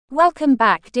Welcome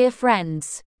back, dear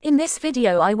friends. In this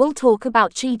video I will talk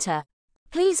about cheetah.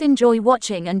 Please enjoy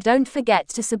watching and don't forget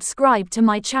to subscribe to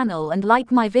my channel and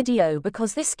like my video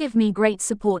because this give me great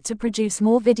support to produce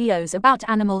more videos about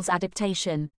animals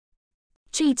adaptation.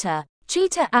 Cheetah.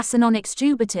 Cheetah Acinonyx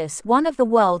jubatus, one of the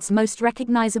world's most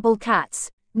recognizable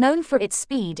cats, known for its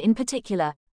speed in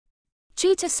particular.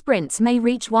 Cheetah sprints may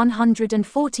reach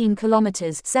 114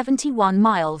 kilometers (71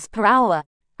 miles) per hour,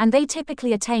 and they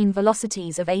typically attain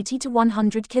velocities of 80 to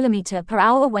 100 km per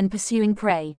hour when pursuing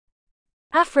prey.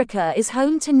 Africa is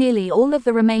home to nearly all of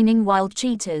the remaining wild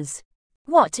cheetahs.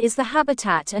 What is the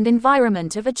habitat and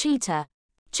environment of a cheetah?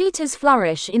 Cheetahs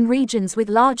flourish in regions with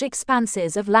large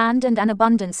expanses of land and an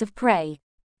abundance of prey.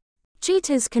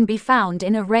 Cheetahs can be found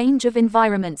in a range of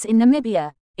environments in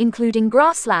Namibia, including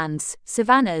grasslands,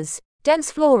 savannas,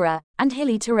 dense flora, and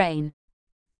hilly terrain.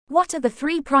 What are the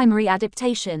three primary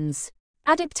adaptations?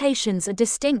 Adaptations are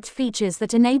distinct features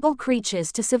that enable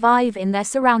creatures to survive in their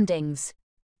surroundings.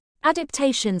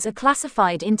 Adaptations are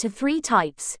classified into three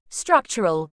types: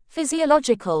 structural,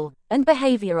 physiological, and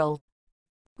behavioral.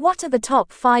 What are the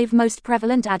top 5 most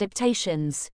prevalent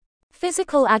adaptations?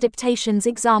 Physical adaptations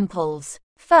examples: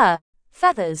 fur,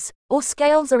 feathers, or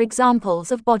scales are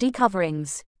examples of body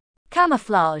coverings.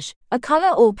 Camouflage, a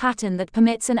color or pattern that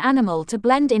permits an animal to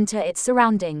blend into its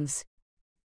surroundings.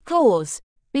 Claws,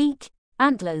 beak,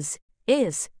 antlers,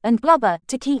 ears, and blubber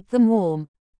to keep them warm.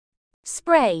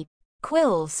 Spray,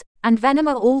 quills, and venom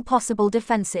are all possible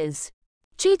defenses.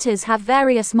 Cheetahs have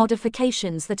various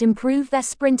modifications that improve their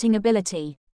sprinting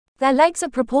ability. Their legs are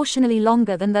proportionally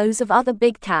longer than those of other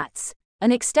big cats.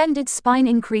 An extended spine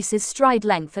increases stride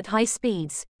length at high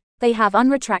speeds. They have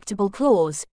unretractable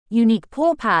claws, unique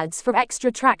paw pads for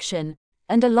extra traction,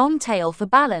 and a long tail for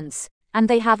balance, and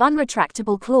they have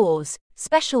unretractable claws,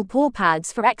 special paw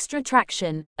pads for extra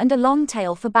traction, and a long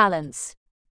tail for balance.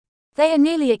 They are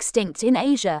nearly extinct in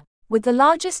Asia, with the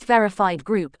largest verified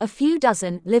group, a few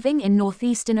dozen, living in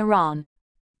northeastern Iran.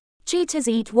 Cheetahs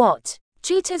eat what?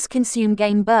 Cheetahs consume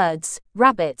game birds,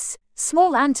 rabbits,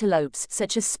 small antelopes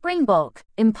such as springbok,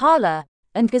 impala,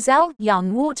 and gazelle,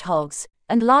 young warthogs,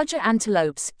 and larger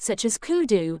antelopes such as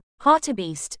kudu,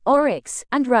 hartebeest, oryx,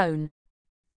 and roan.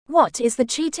 What is the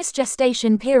cheetah's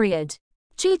gestation period?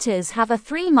 Cheetahs have a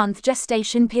 3-month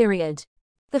gestation period.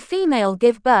 The female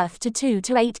give birth to 2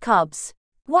 to 8 cubs.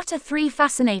 What are 3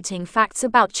 fascinating facts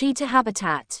about cheetah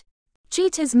habitat?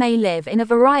 Cheetahs may live in a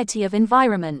variety of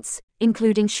environments,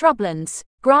 including shrublands,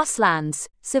 grasslands,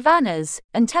 savannas,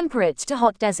 and temperate to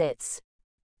hot deserts.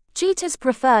 Cheetahs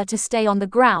prefer to stay on the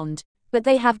ground, but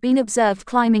they have been observed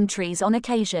climbing trees on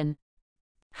occasion.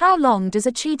 How long does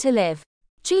a cheetah live?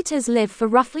 Cheetahs live for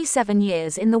roughly 7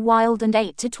 years in the wild and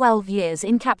 8 to 12 years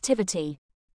in captivity.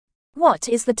 What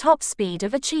is the top speed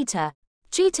of a cheetah?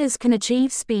 Cheetahs can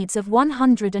achieve speeds of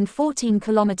 114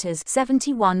 km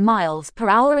 (71 miles) per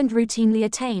hour and routinely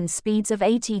attain speeds of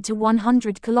 80 to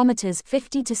 100 km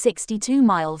 (50 to 62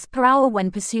 miles) per hour when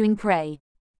pursuing prey.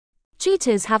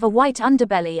 Cheetahs have a white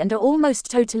underbelly and are almost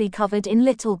totally covered in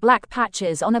little black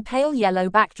patches on a pale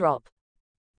yellow backdrop.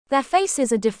 Their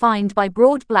faces are defined by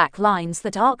broad black lines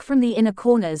that arc from the inner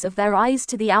corners of their eyes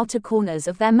to the outer corners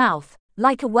of their mouth,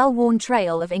 like a well-worn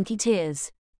trail of inky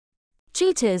tears.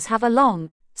 Cheetahs have a long,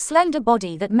 slender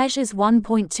body that measures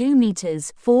 1.2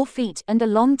 meters (4 feet) and a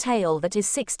long tail that is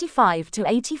 65 to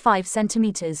 85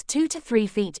 centimeters (2 to 3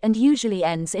 feet) and usually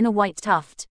ends in a white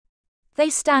tuft. They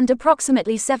stand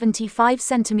approximately 75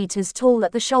 centimeters tall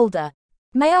at the shoulder.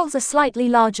 Males are slightly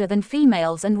larger than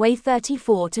females and weigh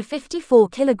 34 to 54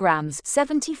 kilograms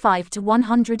 (75 to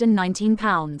 119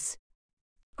 pounds).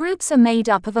 Groups are made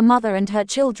up of a mother and her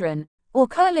children, or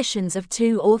coalitions of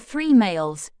 2 or 3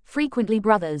 males, frequently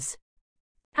brothers.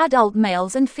 Adult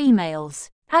males and females.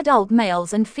 Adult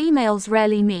males and females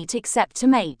rarely meet except to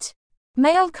mate.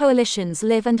 Male coalitions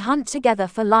live and hunt together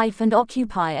for life and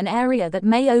occupy an area that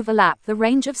may overlap the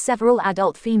range of several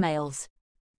adult females.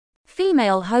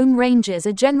 Female home ranges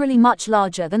are generally much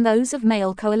larger than those of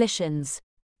male coalitions.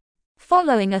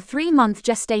 Following a 3-month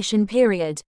gestation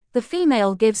period, the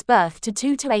female gives birth to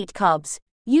 2 to 8 cubs,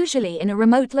 usually in a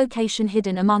remote location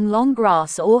hidden among long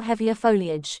grass or heavier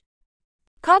foliage.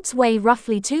 Cubs weigh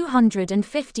roughly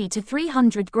 250 to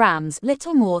 300 grams,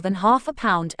 little more than half a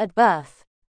pound, at birth.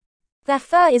 Their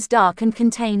fur is dark and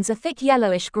contains a thick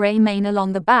yellowish-gray mane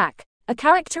along the back, a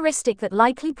characteristic that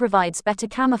likely provides better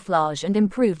camouflage and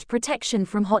improved protection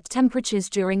from hot temperatures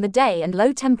during the day and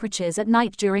low temperatures at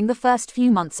night during the first few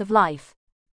months of life.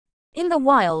 In the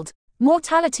wild,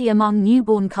 mortality among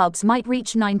newborn cubs might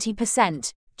reach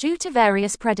 90%, due to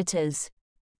various predators.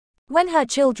 When her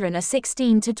children are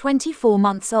 16 to 24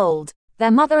 months old,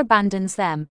 their mother abandons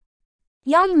them,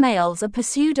 Young males are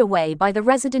pursued away by the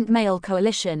resident male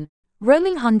coalition,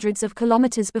 roaming hundreds of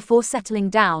kilometers before settling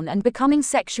down and becoming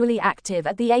sexually active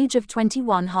at the age of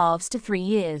 21 halves to 3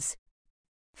 years.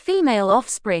 Female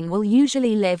offspring will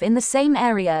usually live in the same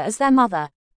area as their mother.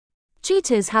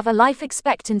 Cheetahs have a life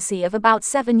expectancy of about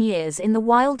 7 years in the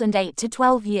wild and 8 to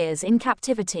 12 years in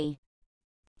captivity.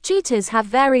 Cheetahs have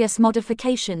various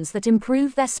modifications that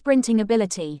improve their sprinting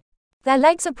ability. Their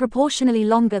legs are proportionally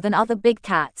longer than other big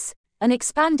cats. An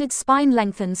expanded spine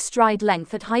lengthens stride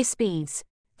length at high speeds.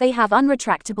 They have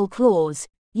unretractable claws,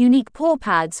 unique paw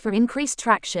pads for increased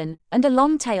traction, and a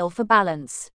long tail for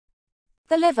balance.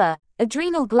 The liver,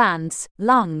 adrenal glands,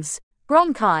 lungs,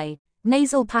 bronchi,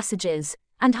 nasal passages,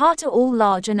 and heart are all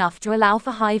large enough to allow for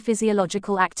high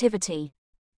physiological activity.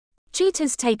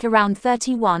 Cheetahs take around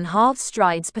 31 half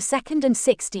strides per second and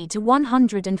 60 to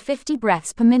 150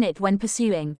 breaths per minute when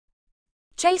pursuing.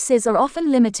 Chases are often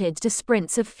limited to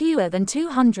sprints of fewer than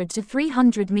 200 to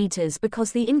 300 meters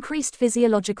because the increased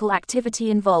physiological activity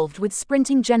involved with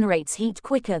sprinting generates heat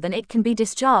quicker than it can be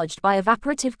discharged by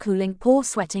evaporative cooling, poor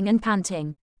sweating and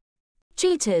panting.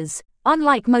 Cheetahs,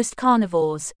 unlike most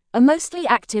carnivores, are mostly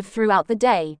active throughout the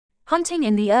day, hunting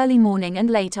in the early morning and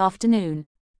late afternoon.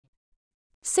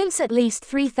 Since at least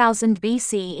 3000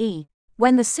 BCE,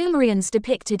 when the Sumerians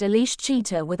depicted a leashed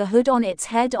cheetah with a hood on its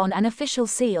head on an official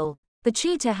seal, the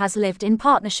cheetah has lived in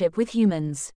partnership with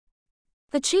humans.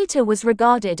 The cheetah was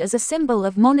regarded as a symbol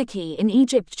of monarchy in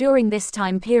Egypt during this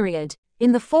time period,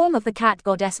 in the form of the cat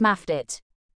goddess Mafdet.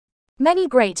 Many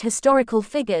great historical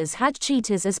figures had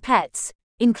cheetahs as pets,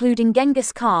 including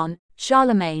Genghis Khan,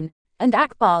 Charlemagne, and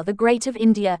Akbar the Great of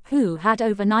India, who had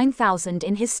over 9,000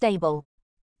 in his stable.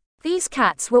 These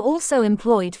cats were also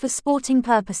employed for sporting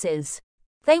purposes.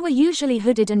 They were usually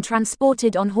hooded and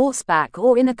transported on horseback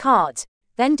or in a cart,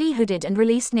 then dehooded and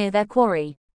released near their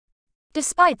quarry.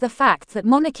 Despite the fact that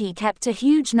monarchy kept a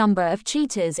huge number of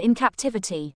cheetahs in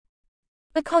captivity.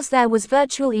 Because there was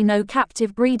virtually no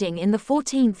captive breeding in the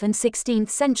 14th and 16th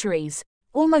centuries,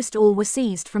 almost all were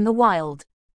seized from the wild.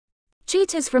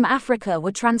 Cheetahs from Africa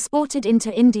were transported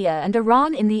into India and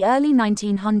Iran in the early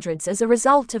 1900s as a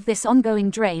result of this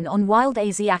ongoing drain on wild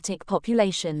Asiatic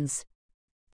populations.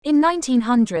 In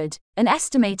 1900, an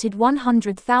estimated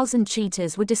 100,000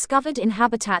 cheetahs were discovered in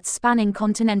habitats spanning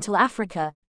continental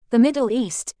Africa, the Middle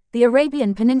East, the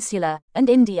Arabian Peninsula, and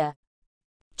India.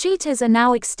 Cheetahs are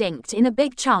now extinct in a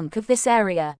big chunk of this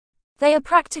area. They are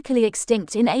practically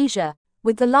extinct in Asia,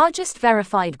 with the largest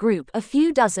verified group, a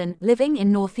few dozen, living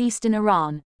in northeastern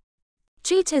Iran.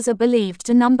 Cheetahs are believed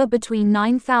to number between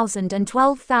 9,000 and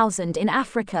 12,000 in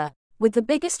Africa, with the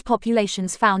biggest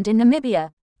populations found in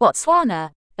Namibia,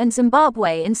 Botswana, and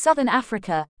Zimbabwe in southern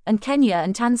Africa, and Kenya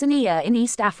and Tanzania in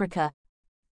East Africa.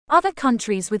 Other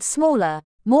countries with smaller,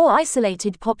 more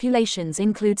isolated populations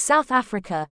include South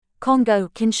Africa, Congo,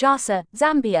 Kinshasa,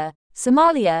 Zambia,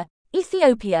 Somalia,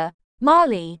 Ethiopia,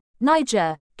 Mali,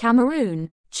 Niger,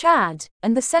 Cameroon, Chad,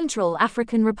 and the Central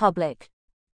African Republic.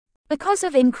 Because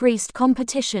of increased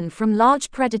competition from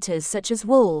large predators such as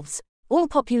wolves, all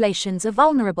populations are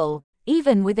vulnerable,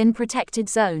 even within protected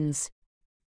zones.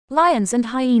 Lions and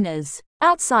hyenas.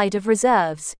 Outside of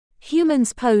reserves,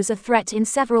 humans pose a threat in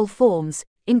several forms,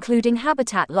 including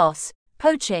habitat loss,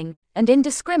 poaching, and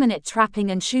indiscriminate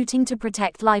trapping and shooting to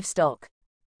protect livestock.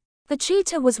 The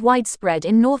cheetah was widespread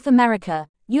in North America,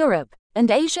 Europe,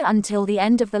 and Asia until the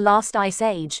end of the last ice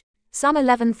age, some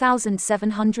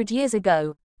 11,700 years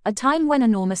ago, a time when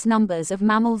enormous numbers of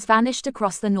mammals vanished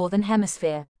across the northern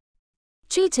hemisphere.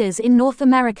 Cheetahs in North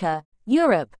America,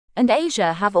 Europe, and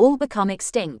Asia have all become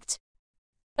extinct.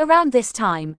 Around this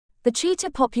time, the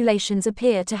cheetah populations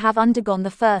appear to have undergone the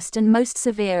first and most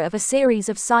severe of a series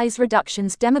of size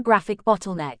reductions, demographic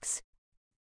bottlenecks.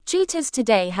 Cheetahs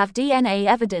today have DNA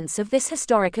evidence of this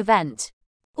historic event.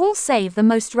 All save the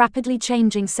most rapidly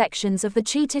changing sections of the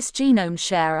cheetah's genome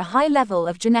share a high level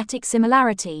of genetic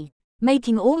similarity,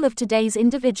 making all of today's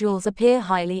individuals appear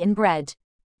highly inbred.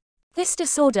 This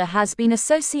disorder has been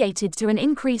associated to an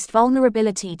increased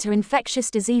vulnerability to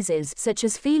infectious diseases such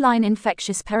as feline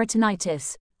infectious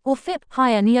peritonitis, or FIP,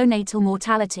 higher neonatal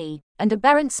mortality, and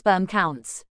aberrant sperm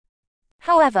counts.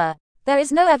 However, there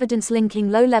is no evidence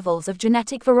linking low levels of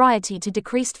genetic variety to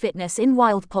decreased fitness in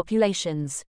wild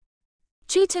populations.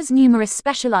 Cheetahs' numerous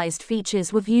specialized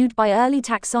features were viewed by early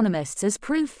taxonomists as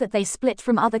proof that they split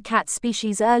from other cat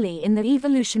species early in the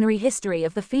evolutionary history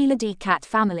of the Felidae cat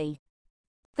family.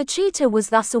 The cheetah was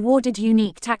thus awarded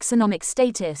unique taxonomic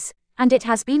status, and it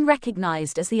has been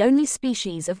recognized as the only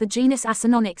species of the genus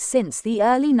Acinonyx since the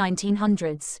early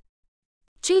 1900s.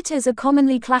 Cheetahs are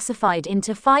commonly classified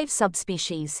into 5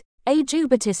 subspecies, A.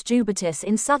 jubatus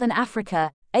in southern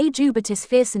Africa, A. jubatus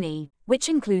fearsoni, which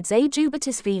includes A.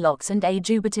 jubatus velox and A.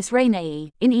 jubatus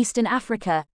rainei, in eastern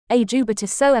Africa, A.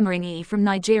 jubatus soemeringi from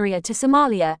Nigeria to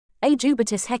Somalia, A.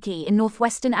 jubatus heki in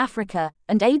northwestern Africa,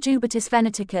 and A. jubatus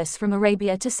veneticus from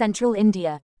Arabia to central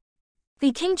India.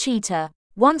 The king cheetah,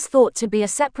 once thought to be a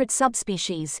separate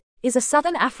subspecies, is a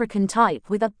southern African type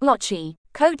with a blotchy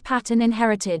coat pattern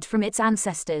inherited from its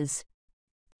ancestors.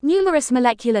 Numerous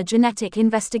molecular genetic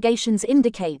investigations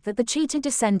indicate that the cheetah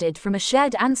descended from a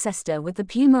shared ancestor with the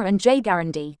puma and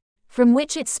jaguarundi, from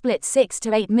which it split 6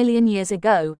 to 8 million years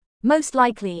ago, most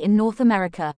likely in North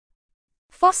America.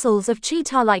 Fossils of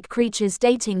cheetah-like creatures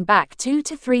dating back 2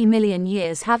 to 3 million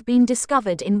years have been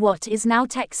discovered in what is now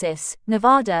Texas,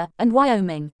 Nevada, and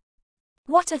Wyoming.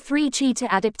 What are 3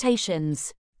 cheetah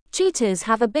adaptations? Cheetahs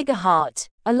have a bigger heart,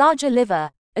 a larger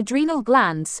liver, adrenal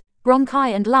glands,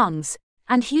 bronchi and lungs,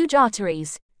 and huge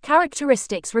arteries,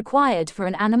 characteristics required for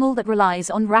an animal that relies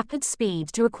on rapid speed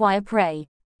to acquire prey.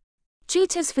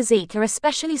 Cheetahs' physique are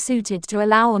especially suited to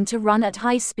allow them to run at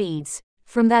high speeds,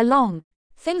 from their long,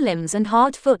 thin limbs and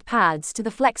hard foot pads to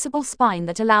the flexible spine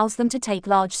that allows them to take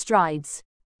large strides.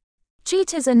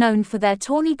 Cheetahs are known for their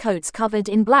tawny coats covered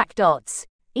in black dots,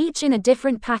 each in a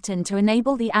different pattern to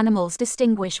enable the animals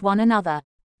distinguish one another.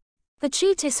 The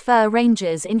cheetah's fur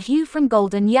ranges in hue from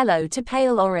golden yellow to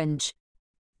pale orange.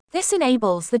 This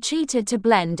enables the cheetah to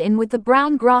blend in with the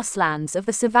brown grasslands of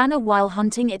the savanna while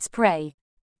hunting its prey.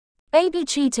 Baby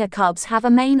cheetah cubs have a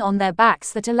mane on their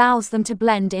backs that allows them to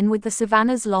blend in with the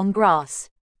savanna's long grass.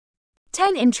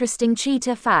 10 interesting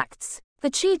cheetah facts. The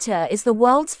cheetah is the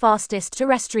world's fastest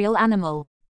terrestrial animal.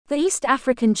 The East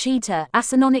African cheetah,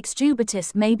 Acinonyx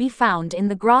jubatus, may be found in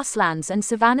the grasslands and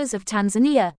savannas of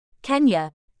Tanzania,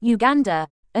 Kenya, Uganda,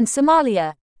 and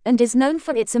Somalia, and is known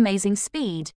for its amazing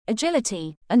speed,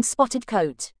 agility, and spotted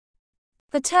coat.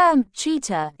 The term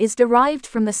cheetah is derived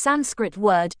from the Sanskrit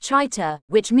word cheetah,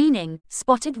 which meaning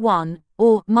spotted one,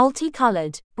 or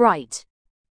multicolored, bright.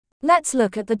 Let's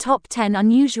look at the top 10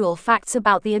 unusual facts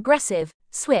about the aggressive,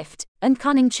 swift, and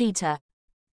cunning cheetah.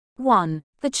 1.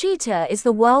 The cheetah is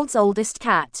the world's oldest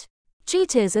cat.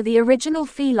 Cheetahs are the original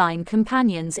feline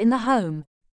companions in the home.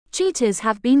 Cheetahs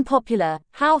have been popular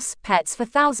house pets for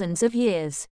thousands of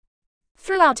years.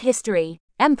 Throughout history,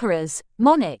 emperors,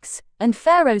 monarchs, and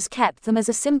pharaohs kept them as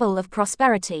a symbol of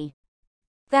prosperity.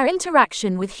 Their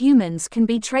interaction with humans can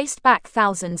be traced back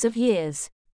thousands of years.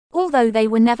 Although they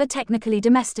were never technically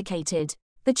domesticated,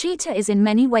 the cheetah is in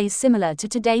many ways similar to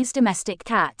today's domestic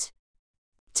cat.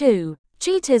 2.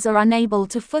 Cheetahs are unable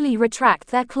to fully retract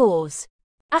their claws.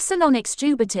 Acinonyx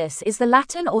jubatus is the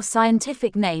Latin or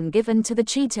scientific name given to the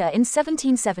cheetah in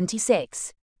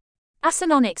 1776.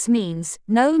 Acinonyx means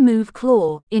no-move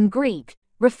claw in Greek,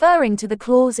 referring to the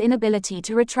claw's inability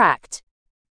to retract.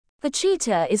 The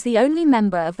cheetah is the only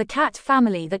member of the cat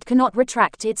family that cannot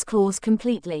retract its claws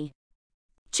completely.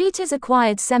 Cheetahs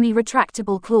acquired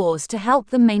semi-retractable claws to help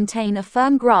them maintain a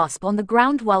firm grasp on the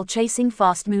ground while chasing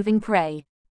fast-moving prey.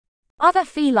 Other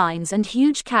felines and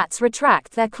huge cats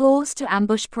retract their claws to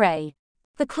ambush prey.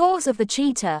 The claws of the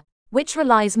cheetah, which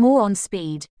relies more on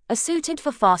speed, are suited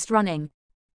for fast running.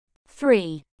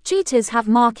 3. Cheetahs have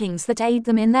markings that aid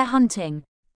them in their hunting.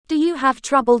 Do you have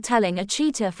trouble telling a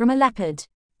cheetah from a leopard?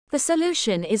 The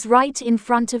solution is right in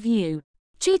front of you.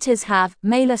 Cheetahs have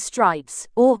malar stripes,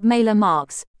 or malar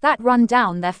marks, that run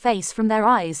down their face from their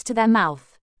eyes to their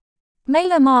mouth.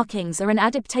 Malar markings are an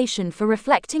adaptation for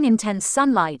reflecting intense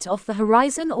sunlight off the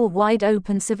horizon or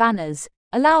wide-open savannas,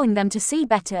 allowing them to see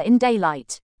better in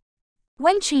daylight.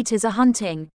 When cheetahs are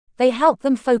hunting, they help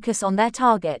them focus on their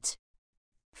target.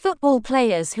 Football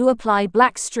players who apply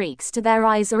black streaks to their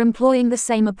eyes are employing the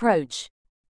same approach.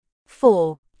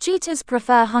 4. Cheetahs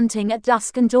prefer hunting at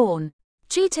dusk and dawn.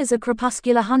 Cheetahs are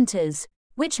crepuscular hunters,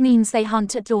 which means they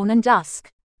hunt at dawn and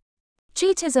dusk.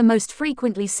 Cheetahs are most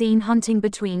frequently seen hunting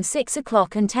between 6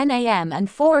 o'clock and 10 a.m. and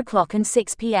 4 o'clock and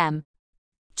 6 p.m.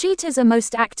 Cheetahs are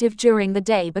most active during the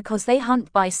day because they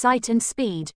hunt by sight and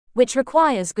speed, which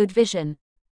requires good vision.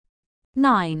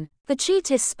 9. The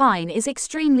cheetah's spine is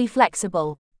extremely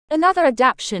flexible. Another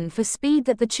adaptation for speed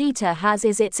that the cheetah has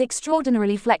is its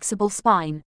extraordinarily flexible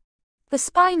spine. The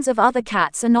spines of other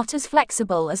cats are not as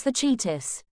flexible as the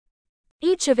cheetah's.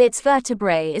 Each of its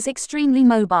vertebrae is extremely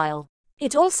mobile.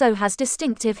 It also has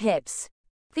distinctive hips.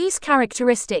 These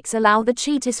characteristics allow the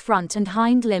cheetah's front and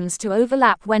hind limbs to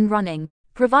overlap when running,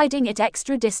 providing it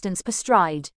extra distance per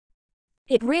stride.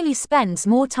 It really spends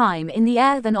more time in the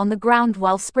air than on the ground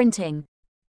while sprinting.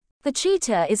 The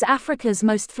cheetah is Africa's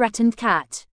most threatened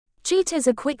cat. Cheetahs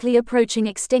are quickly approaching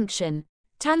extinction.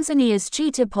 Tanzania's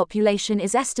cheetah population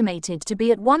is estimated to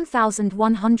be at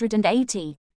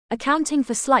 1,180, accounting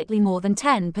for slightly more than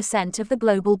 10% of the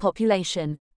global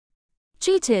population.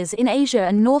 Cheetahs in Asia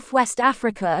and Northwest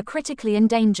Africa are critically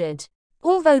endangered.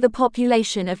 Although the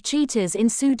population of cheetahs in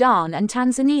Sudan and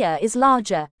Tanzania is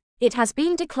larger, it has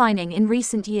been declining in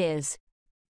recent years.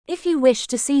 If you wish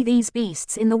to see these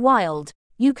beasts in the wild,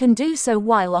 you can do so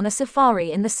while on a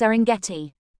safari in the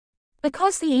Serengeti.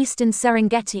 Because the eastern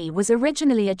Serengeti was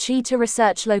originally a cheetah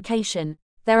research location,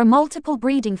 there are multiple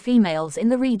breeding females in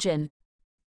the region.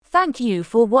 Thank you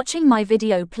for watching my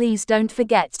video. Please don't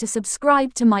forget to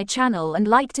subscribe to my channel and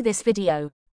like to this video.